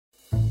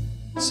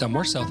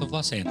Somewhere south of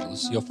Los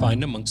Angeles, you'll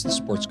find amongst the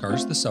sports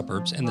cars, the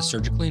suburbs, and the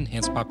surgically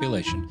enhanced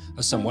population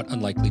a somewhat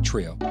unlikely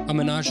trio. A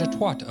menage a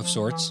trois of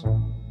sorts.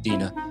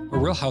 Dina, a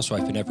real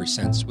housewife in every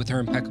sense, with her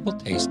impeccable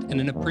taste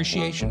and an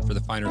appreciation for the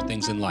finer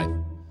things in life.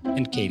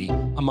 And Katie,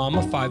 a mom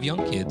of 5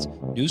 young kids,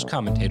 news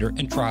commentator,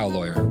 and trial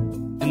lawyer.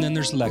 And then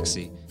there's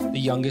Lexi, the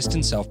youngest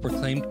and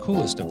self-proclaimed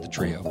coolest of the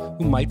trio,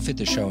 who might fit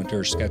the show into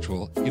her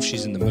schedule if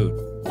she's in the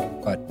mood.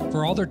 But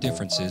for all their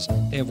differences,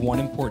 they have one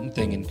important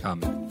thing in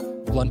common.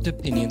 Blunt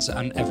opinions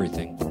on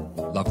everything.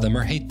 Love them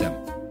or hate them.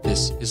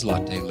 This is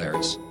Latte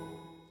Laris.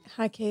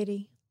 Hi,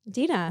 Katie.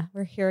 Dina,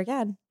 we're here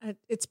again.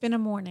 It's been a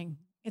morning.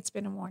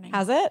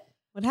 Has it?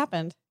 What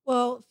happened?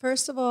 Well,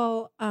 first of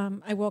all,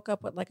 I woke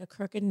up with like a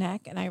crooked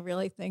neck, and I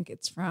really think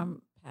it's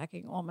from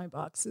packing all my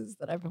boxes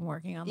that I've been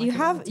working on. You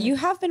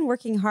have been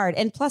working hard,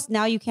 and plus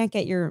now you can't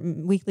get your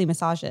weekly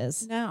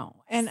massages. No,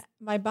 and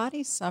my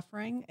body's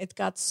suffering. It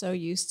got so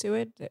used to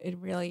it. It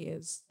really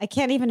is. I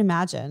can't even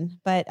imagine.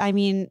 But I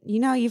mean,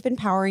 you've been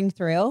powering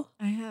through.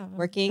 I have.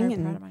 Working I'm very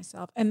and proud of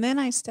myself. And then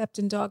I stepped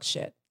in dog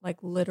shit, like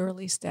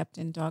literally stepped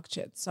in dog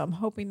shit. So I'm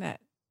hoping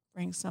that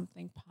brings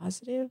something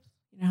positive.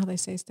 You know how they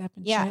say step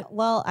in shit? Yeah.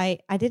 Well, I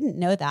didn't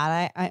know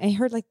that. I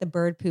heard like the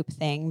bird poop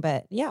thing,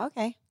 but yeah,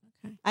 okay.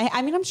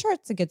 I mean, I'm sure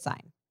it's a good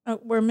sign.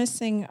 We're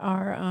missing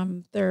our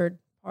third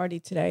party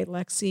today.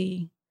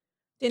 Lexi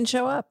didn't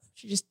show up.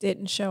 She just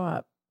didn't show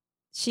up.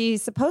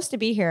 She's supposed to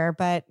be here,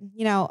 but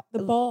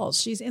the balls.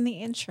 She's in the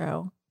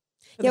intro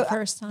for the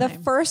first time. The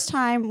first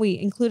time we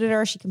included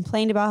her, she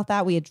complained about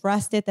that. We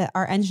addressed it, that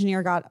our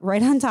engineer got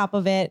right on top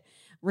of it,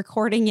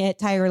 recording it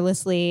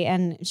tirelessly,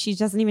 and she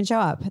doesn't even show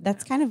up.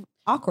 That's kind of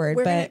awkward.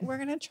 We're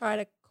gonna try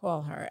to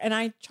call her. And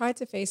I tried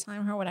to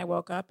FaceTime her when I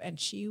woke up, and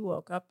she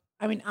woke up.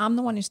 I mean, I'm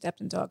the one who stepped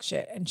in dog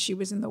shit, and she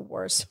was in the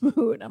worst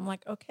mood. I'm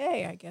like,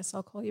 okay, I guess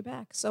I'll call you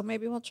back. So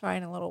maybe we'll try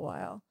in a little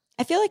while.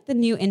 I feel like the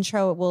new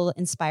intro will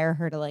inspire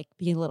her to like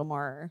be a little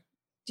more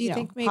Do you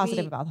think maybe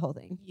positive about the whole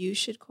thing. You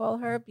should call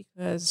her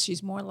because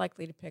she's more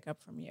likely to pick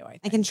up from you, I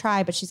think. I can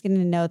try, but she's going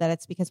to know that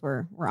it's because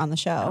we're on the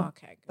show. Oh,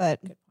 okay, good,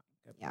 but good point.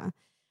 Good yeah. point.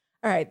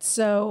 All right,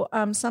 so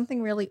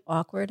something really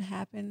awkward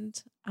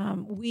happened.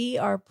 We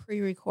are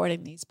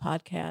pre-recording these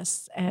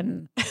podcasts,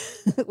 and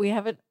we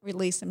haven't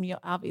released them.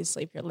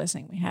 Obviously, if you're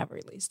listening, we have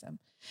released them.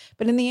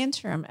 But in the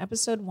interim,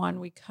 episode 1,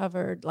 we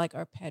covered like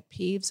our pet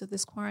peeves of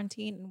this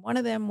quarantine, and one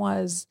of them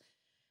was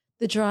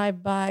the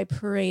drive-by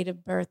parade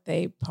of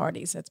birthday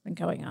parties that's been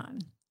going on.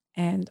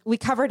 And we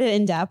covered it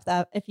in depth.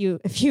 If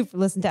you've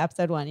listened to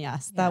episode 1,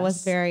 yes, that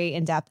was very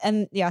in depth.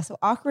 And yeah, so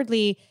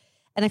awkwardly.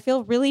 And I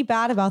feel really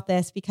bad about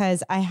this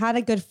because I had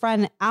a good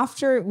friend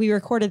after we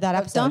recorded that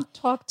episode. Don't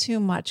talk too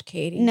much,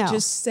 Katie. No.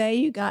 Just say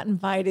you got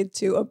invited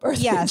to a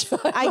birthday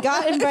drive. I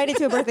got invited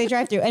to a birthday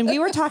drive-thru. And we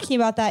were talking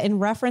about that in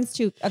reference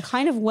to a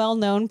kind of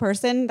well-known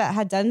person that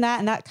had done that.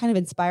 And that kind of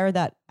inspired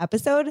that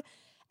episode.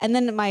 And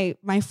then my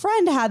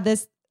friend had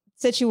this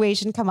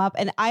situation come up,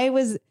 and I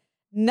was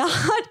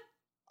not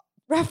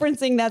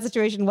referencing that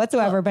situation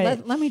whatsoever. Well,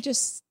 but let me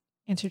just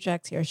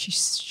interject here. She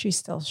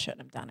still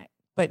shouldn't have done it.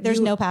 But there's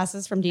no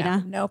passes from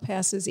Dina? No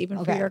passes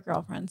even for your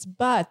girlfriends.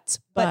 But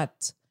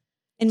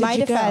in my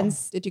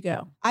defense, did you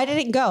go? I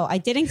didn't go. I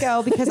didn't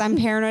go because I'm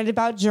paranoid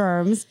about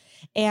germs.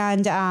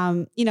 And,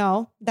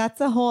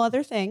 that's a whole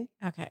other thing.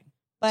 Okay.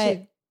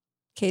 But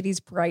Katie's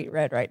bright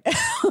red right now.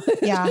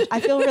 Yeah, I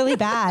feel really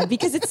bad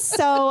because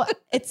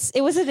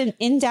it was an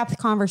in-depth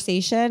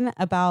conversation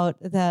about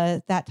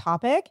that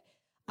topic.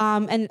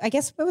 And I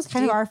guess it was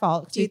kind of our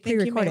fault. Do you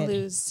think you may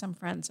lose some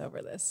friends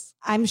over this?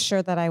 I'm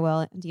sure that I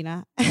will,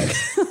 Dina.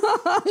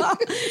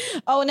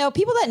 Oh no,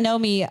 people that know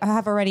me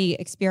have already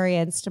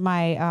experienced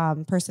my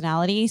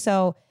personality.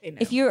 So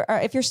if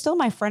you're still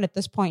my friend at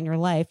this point in your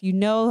life, you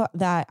know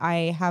that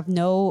I have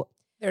no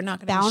They're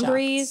not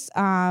boundaries.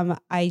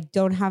 I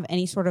don't have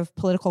any sort of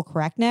political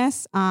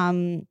correctness.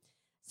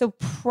 So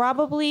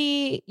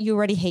probably you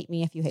already hate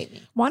me if you hate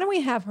me. Why don't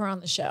we have her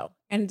on the show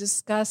and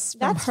discuss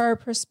from her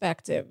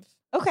perspective?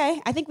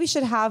 Okay. I think we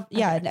should have,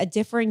 a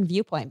differing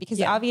viewpoint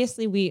because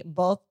obviously we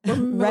both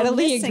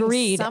readily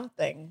agreed.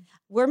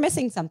 We're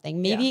missing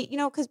something. Maybe,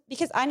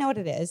 because I know what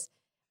it is.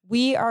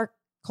 We are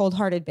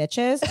cold-hearted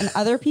bitches and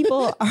other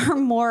people are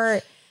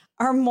more,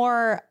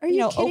 Are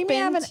you kidding me?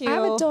 I have to... I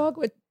have a dog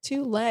with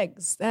 2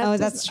 legs.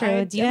 That's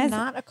true. Dina's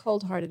not a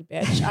cold-hearted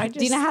bitch.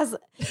 Dina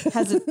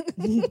has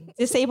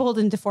disabled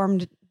and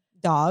deformed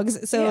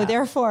dogs. So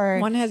therefore...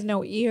 One has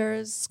no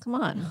ears. Come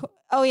on.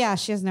 Oh yeah,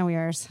 she has no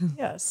ears.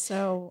 Yes.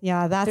 So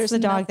yeah, that's the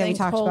dog that we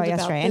talked about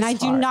yesterday. And I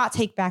do not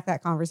take back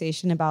that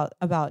conversation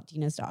about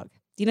Dina's dog.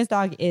 Dina's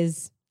dog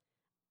is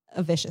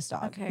a vicious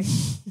dog. Okay.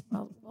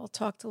 Well, we'll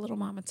talk to little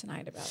mama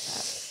tonight about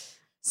that.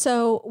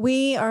 So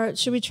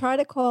should we try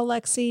to call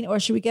Lexi or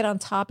should we get on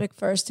topic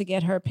first to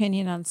get her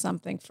opinion on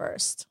something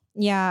first?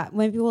 Yeah,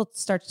 maybe we'll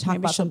start to talk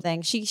about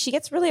something. She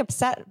gets really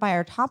upset by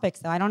our topics,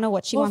 though. I don't know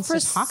what she wants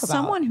to talk about.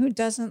 Someone who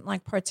doesn't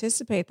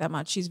participate that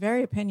much, she's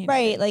very opinionated.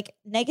 Right, like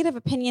negative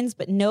opinions,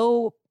 but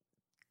no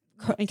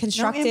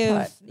constructive.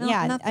 No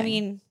input, nothing. I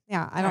mean,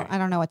 I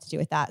don't know what to do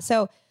with that.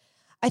 So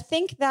I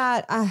think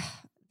that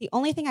the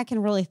only thing I can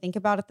really think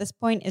about at this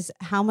point is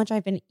how much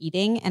I've been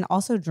eating and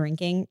also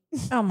drinking.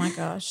 Oh my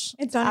gosh.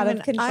 It's out of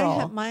I control.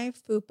 have my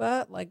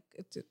fupa, like,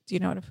 do you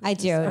know what a fupa I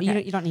do. is?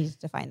 Okay. You don't need to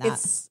define that.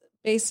 It's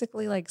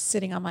basically like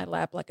sitting on my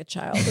lap like a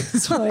child at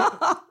this point.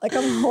 Like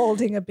I'm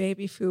holding a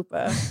baby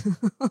fupa,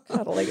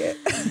 cuddling it.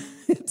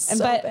 It's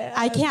so but bad.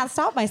 I can't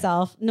stop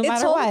myself no It's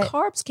matter all what. the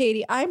carbs,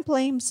 Katie. I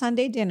blame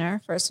Sunday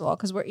dinner, first of all,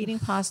 because we're eating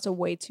pasta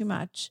way too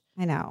much.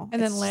 I know.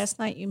 And then It's- last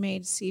night you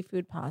made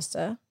seafood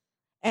pasta.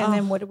 And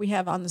then what did we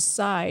have on the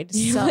side?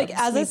 like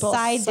as a meatball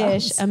side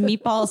dish, subs. a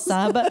meatball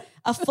sub,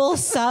 a full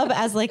sub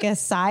as like a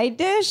side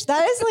dish.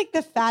 That is like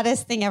the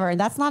fattest thing ever. And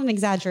that's not an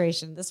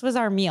exaggeration. This was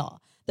our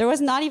meal. There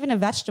was not even a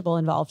vegetable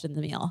involved in the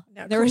meal.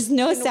 Now, There was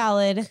no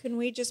salad. Can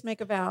we just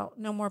make a vow?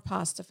 No more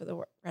pasta for the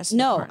rest of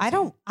the No,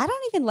 quarantine? I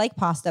don't even like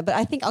pasta, but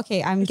I think,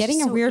 okay, I'm It's getting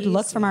just a so weird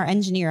look easy. from our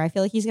engineer. I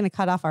feel like he's going to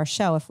cut off our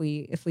show if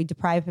we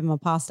deprive him of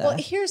pasta. Well,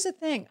 here's the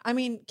thing. I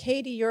mean,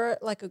 Katie, you're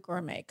like a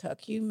gourmet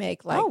cook. You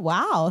make like oh,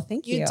 wow.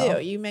 Thank you. you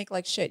do. You make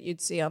like shit you'd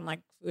see on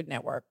like Food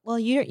Network. Well,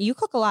 you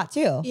cook a lot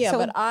too. Yeah, So-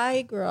 but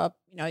I grew up,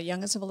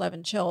 youngest of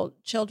 11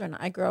 children.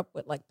 I grew up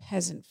with like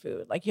peasant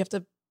food. Like you have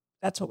to.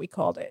 That's what we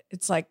called it.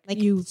 It's like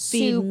you feed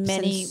soups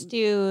many and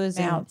stews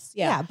and mouths.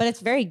 Yeah. but it's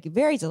very,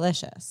 very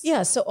delicious.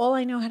 Yeah. So all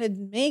I know how to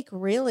make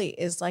really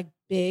is like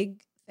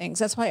big things.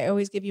 That's why I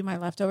always give you my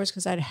leftovers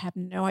because I have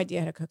no idea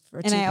how to cook for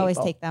And two I always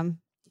people. take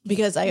them.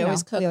 because I you know,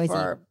 always cook we always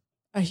for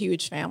a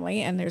huge family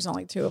and there's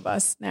only two of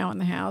us now in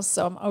the house.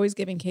 So I'm always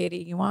giving Katie,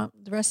 you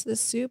want the rest of this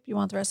soup? You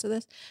want the rest of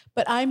this?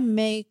 But I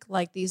make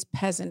like these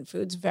peasant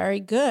foods very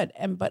good.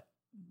 But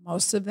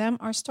most of them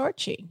are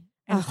starchy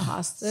and Ugh,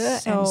 pasta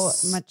so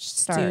and much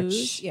starch.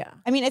 stews. Yeah.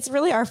 I mean, it's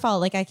really our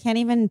fault. Like, I can't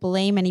even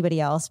blame anybody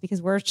else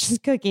because we're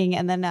just cooking.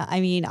 And then,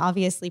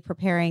 obviously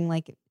preparing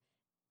like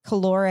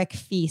caloric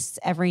feasts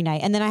every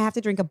night. And then I have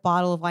to drink a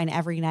bottle of wine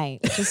every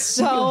night, which is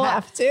so, you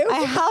have to. I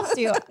have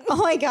to. Oh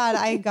my God,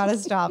 I gotta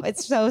stop.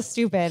 It's so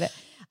stupid.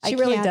 She I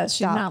really can't does.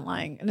 She's stop. not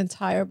lying. An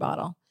entire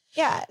bottle.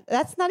 Yeah,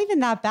 that's not even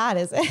that bad,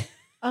 is it?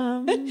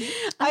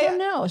 I don't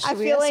know. Should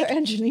we feel ask like- our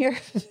engineer?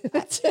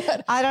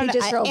 I don't He know.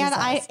 just rolled his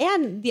eyes.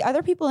 And the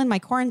other people in my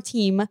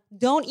quarantine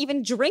don't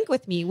even drink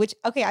with me, which,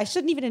 okay, I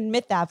shouldn't even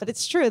admit that, but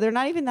it's true. They're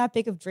not even that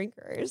big of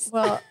drinkers.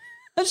 Well,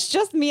 It's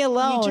just me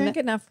alone. you drink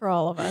enough for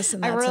all of us,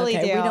 and I that's really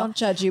okay. do. We don't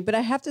judge you, but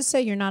I have to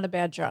say you're not a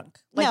bad drunk.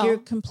 Like No. you're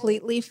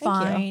completely Thank you.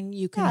 fine.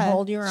 You can Yeah,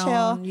 hold your chill.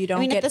 own. You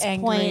don't at get this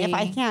angry. point, if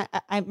I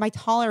can't, my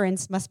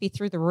tolerance must be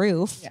through the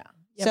roof. Yeah.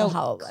 You have a So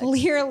hollow leg.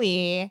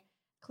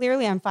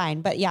 clearly I'm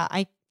fine. But yeah,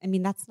 I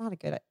mean, it's not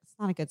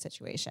a good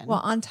situation. Well,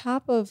 on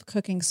top of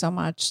cooking so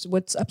much,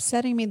 what's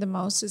upsetting me the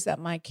most is that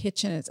my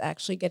kitchen is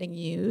actually getting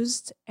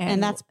used,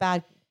 and that's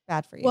bad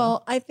for you.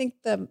 Well, I think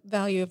the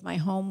value of my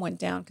home went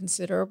down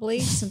considerably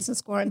since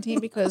this quarantine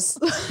because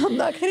I'm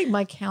not kidding.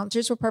 My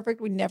counters were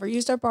perfect. We never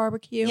used our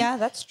barbecue. yeah,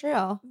 that's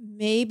true.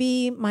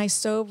 Maybe my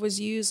stove was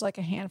used like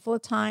a handful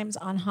of times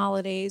on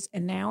holidays,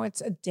 and now it's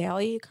a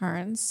daily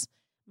occurrence.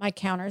 My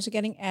counters are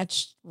getting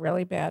etched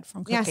really bad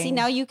from cooking. Yeah, see,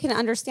 now you can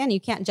understand. You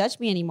can't judge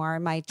me anymore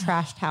in my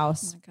trashed Oh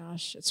house. my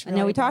gosh, it's I really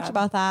know we talked bad.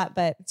 about that,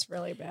 but It's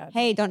really bad.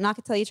 hey, don't knock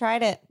it till you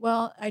tried it.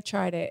 Well, I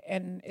tried it,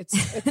 and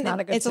it's not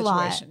a good It's a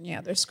lot. situation.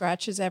 Yeah, there's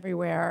scratches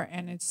everywhere,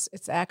 and it's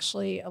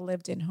actually a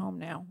lived-in home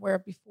now. Where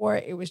before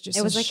it was just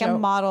It was like show. a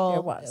model.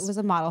 It was.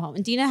 a model home.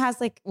 And Dina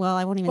has like, well,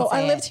 I won't even Well,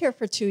 say I lived it. here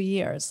for 2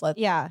 years.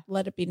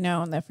 Let it be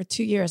known that for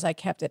 2 years I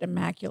kept it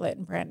immaculate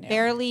and brand new.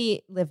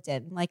 Barely lived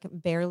in, like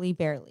barely.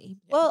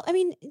 Well, I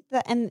mean,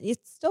 and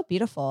it's still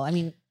beautiful. I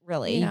mean,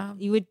 really, Yeah.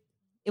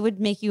 it would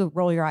make you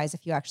roll your eyes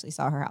if you actually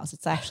saw her house.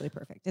 It's actually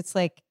perfect. It's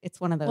like, it's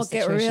one of those We'll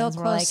get situations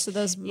real where close like, to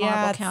those marble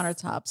yeah,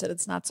 countertops that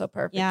it's not so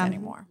perfect yeah,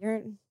 anymore. You're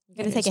going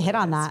It to is take a what hit it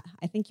on is. that.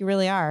 I think you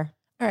really are.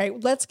 All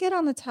right, let's get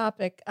on the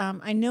topic.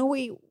 I know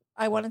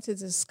I wanted to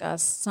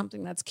discuss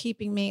something that's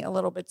keeping me a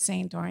little bit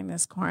sane during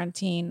this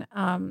quarantine.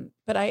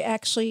 But I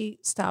actually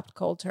stopped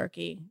cold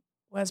turkey.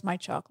 Was my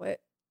chocolate?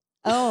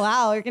 Oh,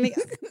 wow. You're going to,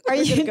 are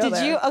We're you, gonna go did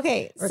there. you,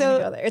 okay. We're gonna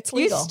go So there. It's you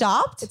legal.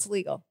 stopped? It's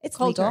legal. It's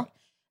Cold legal? turkey.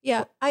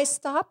 Yeah, I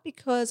stopped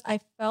because I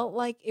felt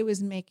like it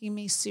was making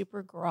me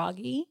super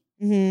groggy.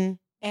 Mhm.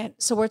 And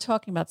so we're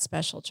talking about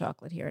special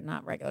chocolate here,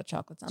 not regular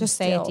chocolates. Just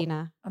say it,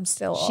 Dina. I'm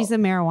still. She's a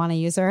marijuana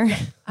user.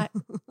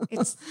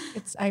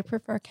 It's. I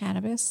prefer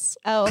cannabis.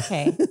 Oh,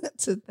 okay.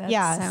 So that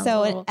Yeah. sounds So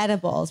a little-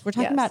 edibles. We're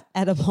talking Yes. about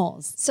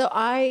edibles. So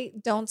I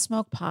don't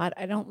smoke pot.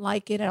 I don't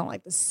like it. I don't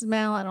like the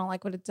smell. I don't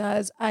like what it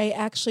does. I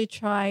actually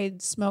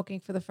tried smoking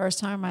for the first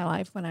time in my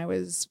life when I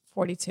was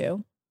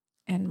 42.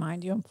 And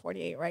mind you, I'm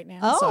 48 right now.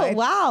 Oh, So I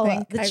wow.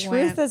 think The I truth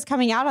went- is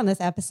coming out on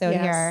this episode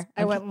Yes, here.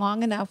 I went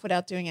long enough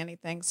without doing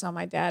anything, so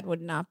my dad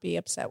would not be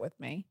upset with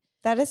me.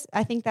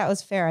 I think that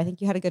was fair. I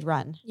think you had a good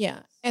run. Yeah.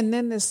 And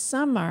then this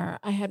summer,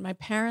 I had my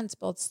parents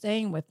both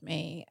staying with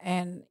me.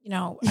 And,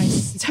 I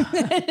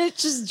It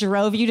just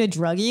drove you to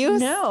drug use?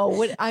 No,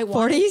 what I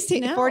 48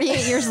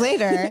 years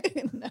later.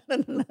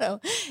 No.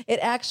 It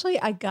actually,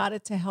 I got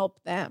it to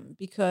help them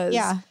because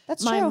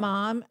that's my true.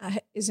 mom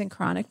is in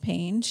chronic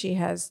pain. She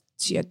had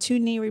 2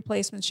 knee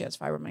replacements. She has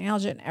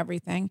fibromyalgia and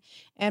everything.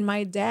 And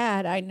my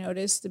dad, I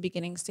noticed the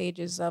beginning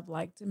stages of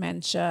like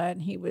dementia,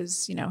 and he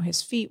was,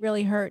 his feet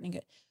really hurt.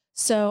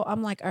 So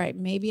I'm like, all right,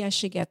 maybe I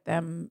should get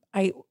them.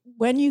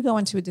 When you go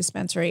into a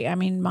dispensary, I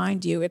mean,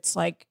 mind you, it's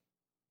like,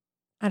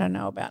 I don't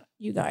know about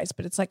you guys,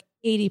 but it's like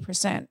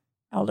 80%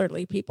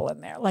 elderly people in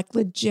there. Like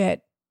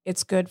legit,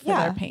 it's good for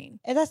their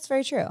pain. That's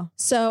very true.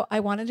 So I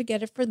wanted to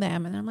get it for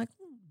them. And I'm like,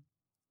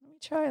 let me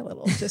try a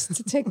little just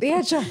to take the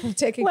edge off of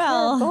taking care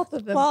of both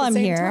of them at the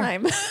same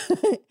time.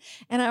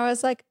 And I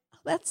was like, oh,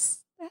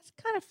 that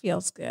kind of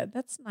feels good.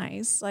 That's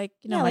nice. Like,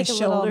 my like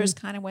shoulders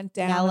kind of went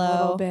down a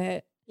little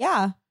bit.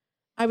 Yeah.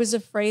 I was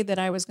afraid that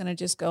I was going to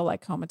just go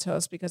like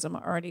comatose because I'm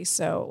already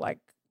so like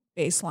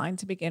baseline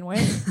to begin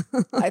with.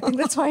 I think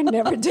that's why I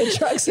never did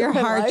drugs. Your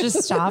heart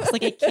just stops.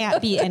 Like it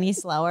can't be any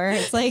slower.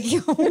 It's like,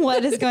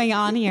 what is going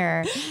on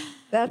here?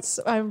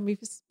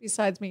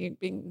 Besides me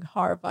being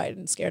horrified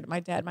and scared of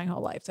my dad my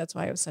whole life. That's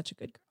why I was such a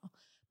good girl.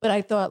 But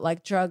I thought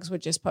like drugs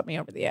would just put me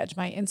over the edge.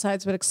 My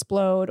insides would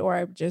explode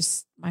or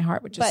my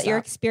heart would just stop. Your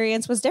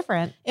experience was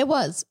different. It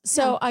was.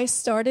 So I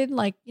started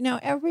like,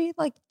 every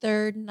like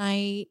third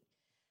night,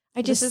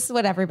 this is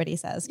what everybody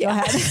says. Go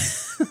ahead.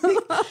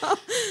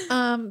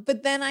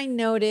 But then I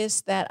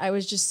noticed that I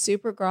was just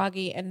super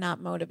groggy and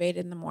not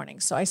motivated in the morning.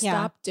 So I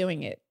stopped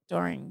doing it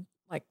during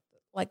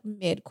like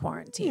mid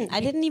quarantine. I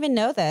didn't even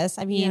know this.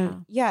 I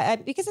mean,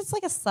 because it's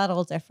like a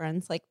subtle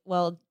difference. Like,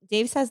 well,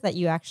 Dave says that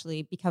you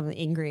actually become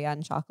angry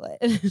on chocolate.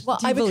 Well,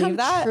 Do you believe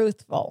that?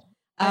 Truthful.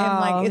 I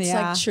am like, it's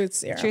like truth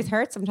serum. Truth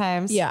hurts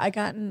sometimes. Yeah. I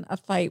got in a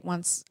fight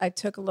once. I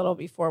took a little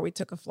before we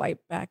took a flight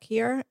back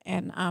here.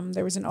 And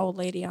there was an old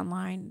lady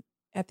online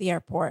at the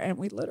airport and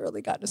we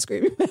literally got in a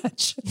screaming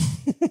match.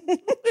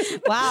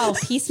 Wow.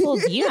 Peaceful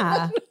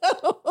Dina.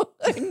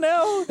 I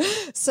know.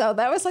 So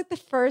that was like the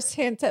first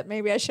hint that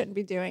maybe I shouldn't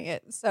be doing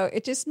it. So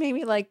it just made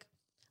me like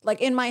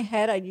in my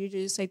head, I'd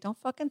usually say, don't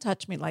fucking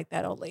touch me like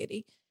that old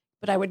lady.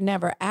 But I would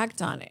never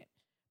act on it.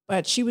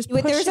 But she was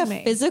pushing me. There's a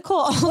physical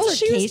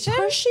altercation? She was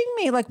pushing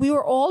me. Like we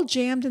were all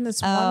jammed in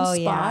this one spot.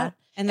 Yeah.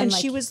 And then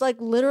she was like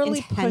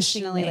literally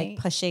pushing me. like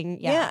pushing.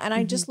 Yeah. And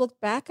I just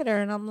looked back at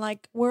her and I'm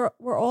like, we're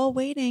all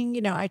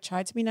waiting. I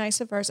tried to be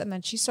nice at first and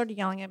then she started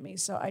yelling at me.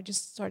 So I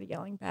just started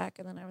yelling back.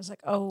 And then I was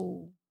like,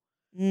 oh,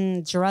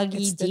 druggy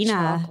it's the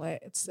Dina.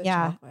 chocolate. It's the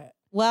chocolate.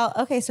 Well,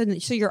 okay. So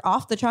you're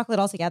off the chocolate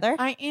altogether?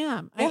 I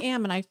am. Yeah. I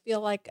am. And I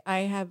feel like I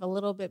have a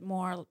little bit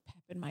more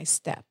pep in my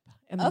step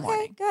in the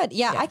morning. Okay, good.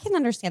 Yeah, I can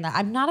understand that.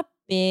 I'm not a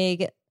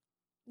big,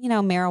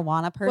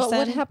 marijuana person. Well,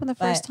 what happened the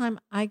first time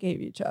I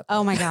gave you chocolate?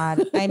 Oh my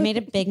God. I made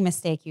a big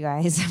mistake, you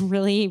guys.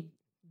 Really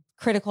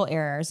critical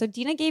error. So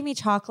Dina gave me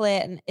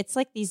chocolate and it's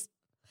like these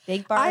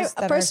big bars.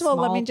 First of all,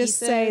 let me just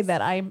say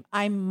that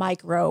I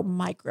micro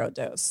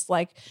dose.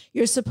 Like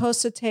you're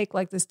supposed to take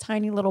like this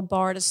tiny little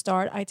bar to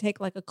start. I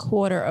take like a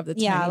quarter of the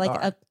tiny bar.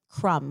 A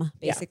crumb,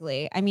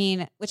 basically. Yeah. I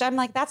mean, which I'm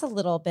like, that's a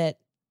little bit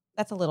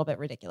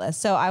ridiculous.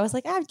 So I was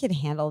like, I can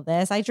handle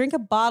this. I drink a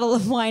bottle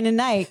of wine a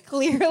night.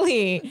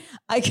 Clearly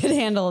I could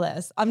handle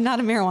this. I'm not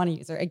a marijuana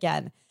user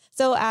again.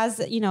 So as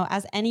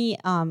any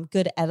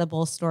good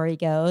edible story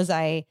goes,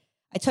 I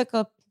took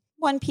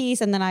one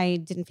piece and then I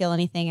didn't feel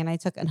anything. And I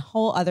took a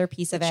whole other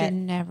piece of it. You're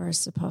never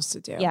supposed to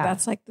do. Yeah.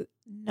 That's like the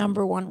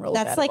number one rule.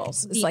 That's of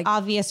edibles. Like the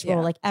obvious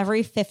rule. Like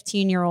every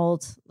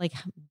 15-year-old, like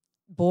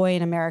boy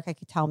in America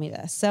could tell me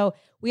this. So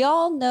we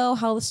all know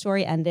how the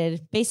story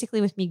ended,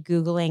 basically with me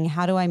Googling,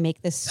 how do I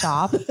make this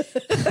stop?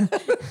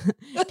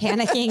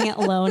 Panicking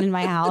alone in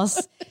my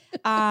house.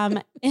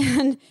 And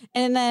then,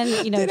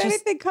 did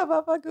anything come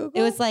up on Google?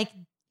 It was like,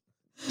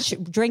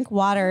 drink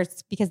water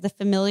because the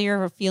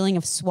familiar feeling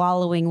of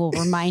swallowing will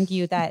remind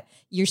you that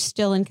you're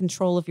still in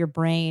control of your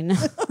brain.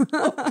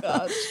 Oh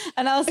gosh.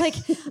 And I was like,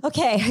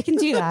 okay, I can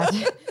do that.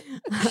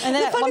 And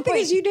then the funny thing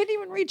is you didn't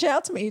even reach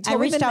out to me. You told I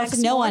reached out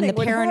to no one. The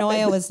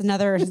paranoia was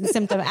another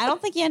symptom. I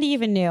don't think Andy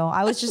even knew.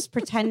 I was just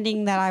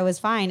pretending that I was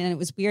fine. And it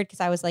was weird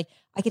because I was like,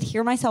 I could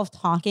hear myself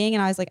talking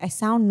and I was like, I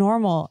sound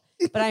normal,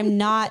 but I'm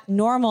not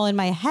normal in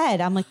my head.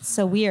 I'm like,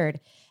 so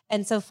weird.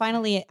 And so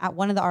finally, at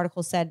one of the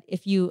articles said,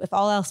 if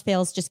all else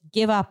fails, just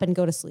give up and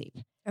go to sleep.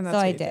 And that's so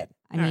I did.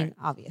 I mean,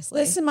 obviously.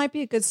 This might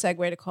be a good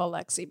segue to call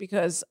Lexi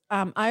because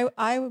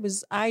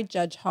I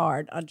judge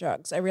hard on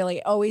drugs. I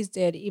really always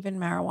did, even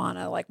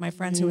marijuana. Like my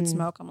friends who would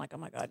smoke, I'm like, oh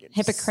my God, you're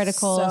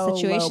hypocritical so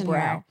situation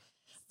here.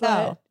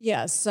 But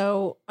yeah,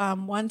 so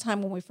one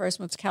time when we first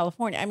moved to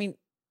California, I mean,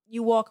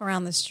 you walk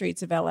around the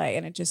streets of LA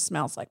and it just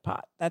smells like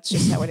pot. That's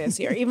just how it is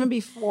here. Even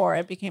before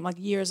it became like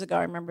years ago,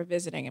 I remember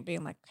visiting and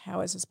being like,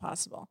 how is this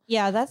possible?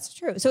 Yeah, that's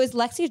true. So is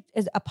Lexi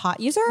a pot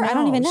user? No, I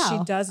don't even know.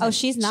 She doesn't. Oh,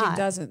 she's not. She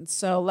doesn't.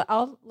 So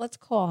let's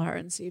call her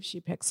and see if she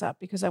picks up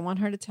because I want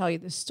her to tell you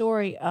the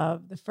story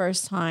of the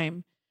first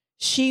time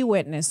she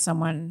witnessed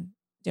someone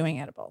doing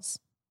edibles.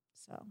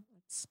 So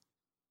let's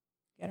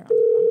get her on the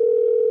phone.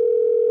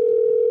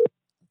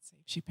 Let's see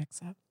if she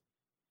picks up.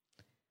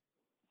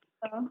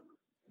 Hello?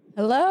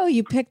 Hello,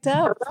 you picked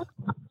up.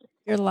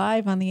 You're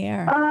live on the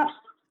air.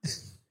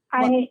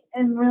 I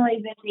am really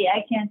busy.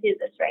 I can't do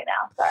this right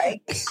now.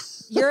 Sorry.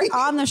 You're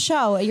on the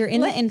show. You're in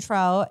the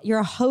intro. You're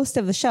a host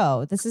of the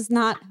show. This is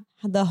not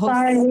the host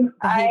Sorry.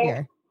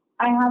 behavior.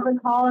 I have a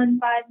call in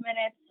 5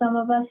 minutes. Some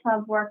of us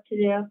have work to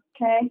do.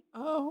 Okay.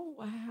 Oh,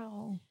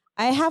 wow.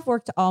 I have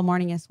worked all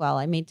morning as well.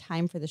 I made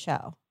time for the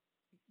show.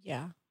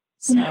 Yeah.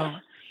 So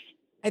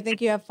I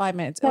think you have 5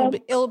 minutes.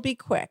 It'll be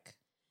quick.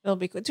 It'll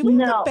be quick. Do we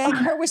have to beg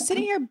her? We're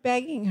sitting here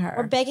begging her.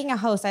 We're begging a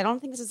host. I don't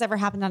think this has ever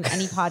happened on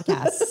any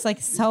podcast. It's like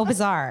so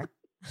bizarre.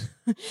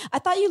 I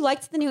thought you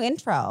liked the new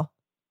intro.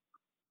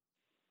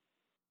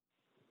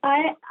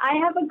 I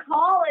have a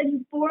call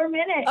in 4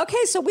 minutes.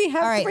 Okay, so we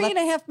have All right, 3.5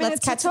 minutes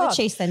Let's cut to the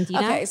chase then, Dina.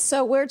 Okay,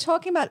 so we're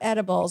talking about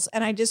edibles,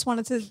 and I just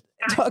wanted to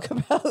talk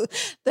about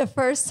the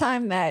first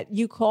time that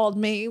you called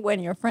me when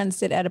your friends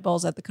did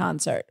edibles at the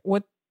concert.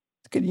 What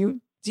do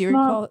you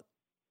recall?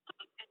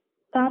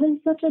 That is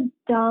such a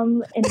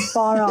dumb and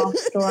far off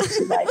story.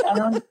 Like, I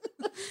don't.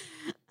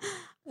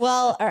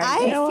 Well, All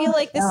right, I feel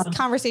like this Yeah.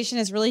 conversation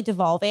is really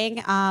devolving,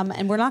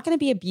 and we're not going to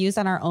be abused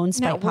on our own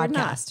spite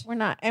podcast. We're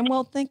not. And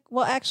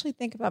we'll actually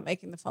think about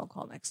making the phone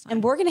call next time.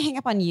 And we're going to hang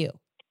up on you.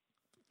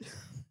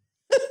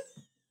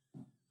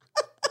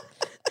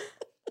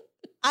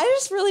 I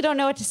just really don't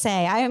know what to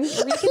say. I am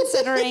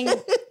reconsidering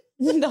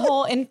the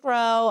whole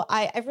intro.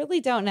 I really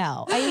don't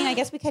know. I mean, I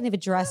guess we kind of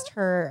addressed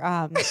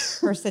her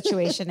her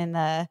situation in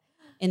the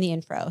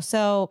intro.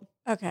 So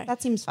okay.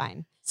 that seems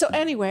fine. So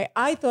anyway,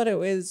 I thought it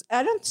was,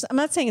 I'm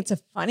not saying it's a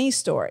funny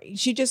story.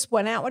 She just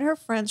went out with her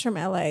friends from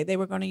LA. They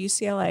were going to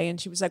UCLA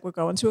and she was like, we're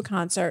going to a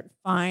concert.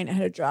 Fine. I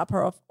had to drop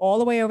her off all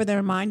the way over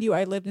there. Mind you,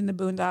 I lived in the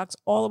boondocks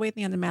all the way at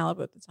the end of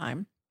Malibu at the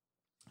time.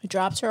 I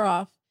dropped her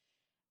off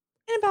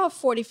in about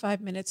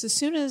 45 minutes. As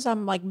soon as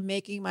I'm like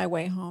making my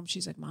way home,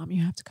 she's like, Mom,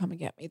 you have to come and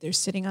get me. They're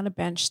sitting on a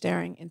bench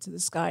staring into the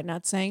sky,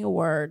 not saying a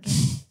word.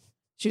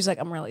 She was like,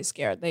 I'm really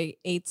scared. They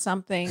ate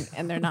something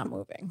and they're not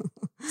moving.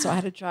 So I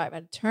had to drive. I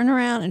had to turn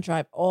around and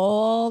drive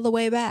all the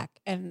way back.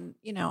 And,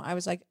 you know, I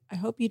was like, I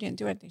hope you didn't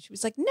do anything. She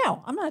was like,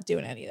 no, I'm not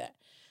doing any of that.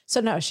 So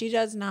no, she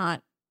does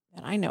not,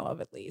 that I know of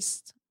at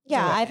least.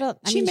 Yeah, do it. I don't.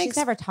 She's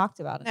never talked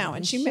about it. No,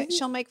 and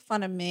she'll make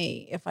fun of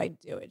me if I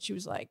do it. She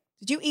was like,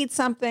 did you eat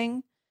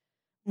something?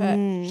 But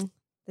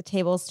the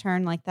tables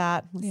turn like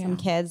that with some Yeah.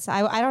 kids.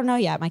 I don't know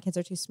yet. My kids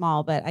are too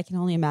small, but I can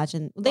only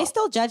imagine. They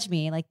still judge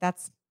me. Like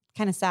that's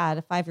kind of sad,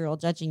 a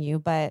 5-year-old judging you,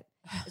 but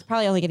it's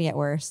probably only going to get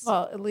worse.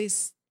 Well, at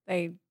least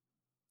they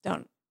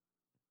don't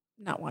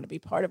not want to be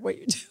part of what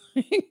you're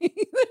doing.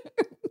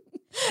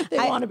 They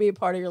want to be a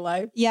part of your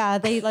life. Yeah,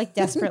 they like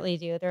desperately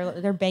do.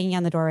 They're banging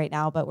on the door right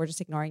now, but we're just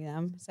ignoring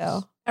them. So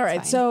All right.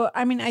 fine. So,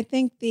 I mean, I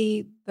think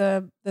the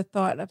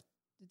thought of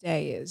the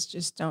day is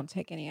just don't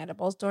take any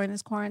edibles during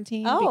this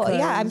quarantine. oh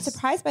yeah, I'm because-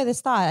 surprised by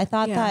this thought. I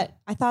thought Yeah.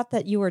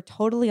 that you were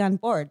totally on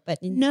board, but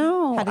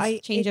No, had a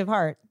change of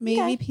heart.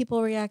 Maybe Okay.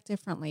 people react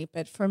differently,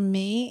 but for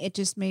me, it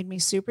just made me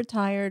super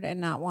tired and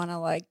not want to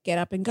like get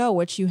up and go,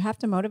 which you have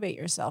to motivate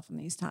yourself in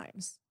these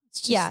times. It's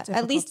just Yeah, at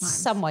difficult least times.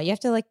 somewhat. You have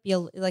to like be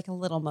like a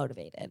little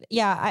motivated.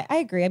 Yeah, I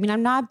agree. I mean,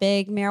 I'm not a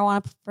big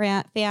marijuana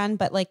fan,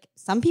 but like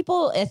some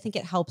people, I think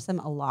it helps them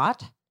a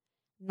lot.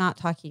 I'm not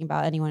talking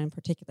about anyone in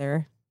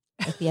particular,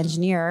 like the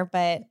engineer,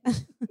 but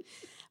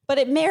but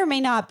it may or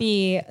may not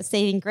be a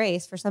saving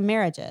grace for some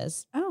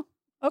marriages. Oh,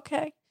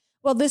 okay.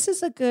 Well, this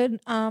is a good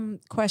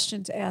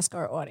question to ask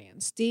our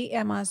audience.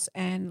 DM us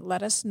and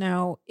let us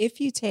know if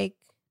you take,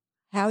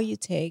 how you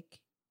take,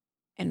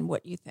 and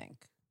what you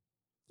think.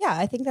 Yeah,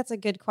 I think that's a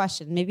good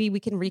question. Maybe we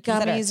can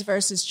reconsider. Gummies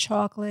versus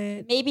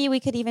chocolate. Maybe we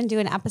could even do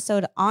an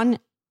episode on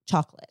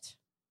chocolate.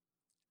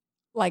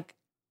 Like,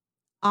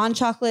 On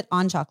chocolate,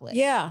 on chocolate.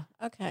 yeah.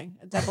 Okay.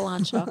 A double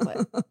on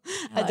chocolate. A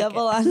like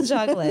double it. on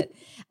chocolate.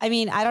 I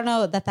mean, I don't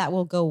know that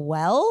will go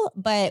well,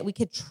 but we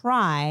could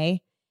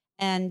try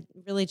and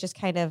really just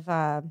kind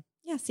of,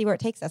 see where it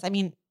takes us. I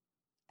mean,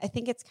 I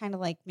think it's kind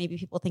of like maybe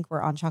people think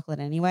we're on chocolate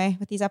anyway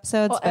with these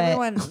episodes. Well, but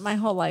everyone, my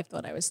whole life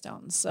thought I was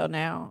stoned. So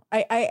now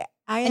I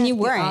And you act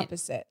the weren't.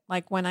 opposite.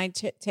 Like when I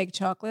take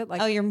chocolate, like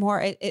oh, you're more,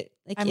 like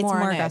I'm it's more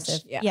more on edge.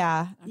 aggressive. Yeah.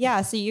 Yeah. Okay.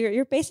 Yeah. So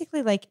you're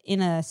basically like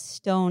in a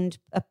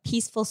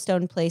peaceful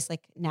stoned place,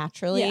 like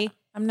naturally. yeah,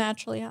 I'm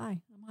naturally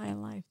high. I'm high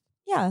in life.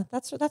 Yeah,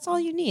 that's all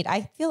you need.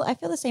 I feel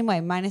the same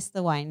way, minus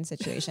the wine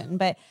situation.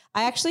 But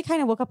I actually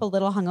kind of woke up a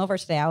little hungover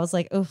today. I was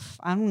like, oof,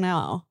 I don't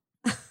know.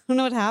 I don't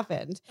know what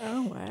happened.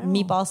 Oh wow.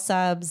 Meatball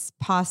subs,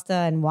 pasta,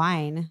 and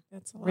wine.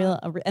 That's a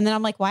lot. And then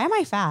I'm like, why am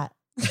I fat?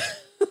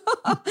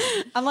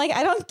 I'm like,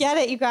 I don't get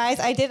it, you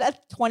guys. I did a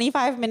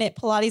 25-minute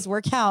Pilates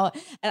workout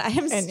and I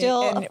am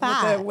still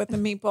fat. with the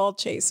meatball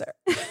chaser.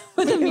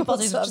 With the meatball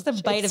chaser, just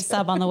a bite of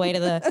sub on the way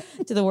to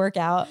the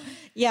workout.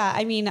 Yeah,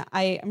 I mean,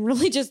 I'm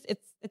really just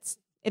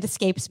it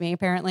escapes me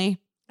apparently.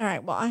 All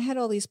right. Well, I had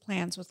all these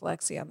plans with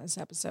Lexi on this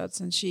episode.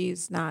 Since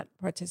she's not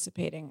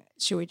participating,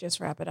 should we just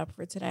wrap it up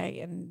for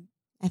today? And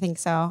I think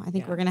so. I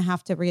think Yeah. we're going to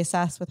have to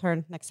reassess with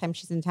her next time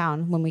she's in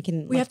town when we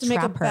can We have to make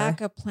a trap her.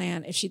 backup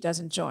plan if she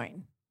doesn't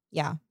join,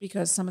 Yeah.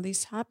 because some of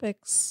these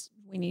topics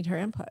we need her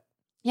input.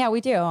 Yeah,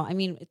 we do. I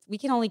mean, we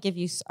can only give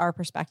you our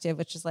perspective,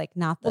 which is like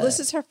not the. Well, this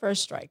is her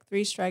first strike.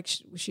 3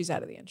 strikes, she's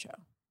out of the intro.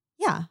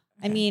 Yeah.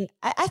 I Okay. mean,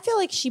 I feel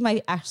like she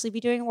might actually be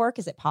doing work.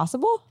 Is it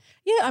possible?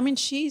 Yeah, I mean,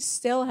 she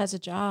still has a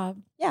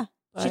job. Yeah,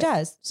 she but-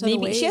 does. so the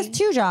Maybe she has way-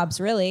 2 jobs,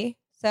 really.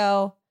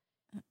 So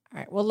All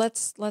right. Well,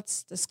 let's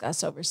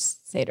discuss over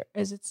Seder.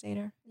 Is it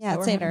Seder? Yeah, Is that it's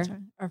what we're having Seder.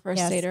 tonight? Our first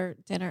Yes. Seder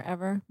dinner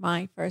ever.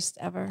 My first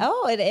ever.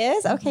 oh, it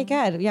is okay. Mhm.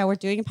 Good. Yeah, we're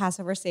doing a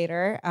Passover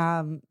Seder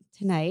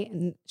tonight,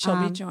 and She'll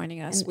be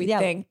joining us. and We yeah,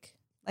 think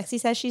Lexi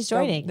says she's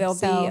joining. There'll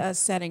so, be a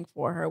setting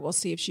for her. We'll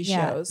see if she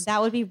yeah, shows.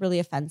 that would be really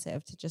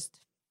offensive to just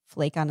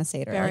flake on a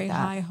Seder Very like that.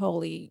 high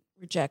holy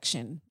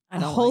rejection. I A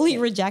don't holy like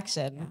it.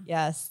 rejection.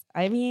 Yeah. Yes.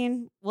 I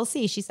mean, we'll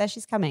see. She says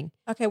she's coming.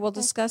 Okay, we'll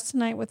discuss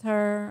tonight with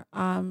her.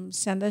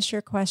 Send us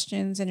your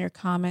questions and your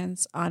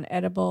comments on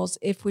edibles.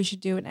 If we should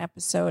do an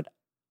episode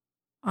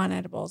on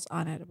edibles.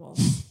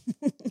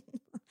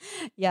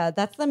 Yeah,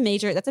 that's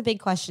a big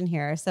question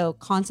here. So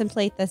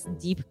contemplate this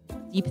deep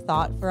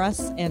thought for us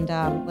and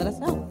let us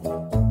know.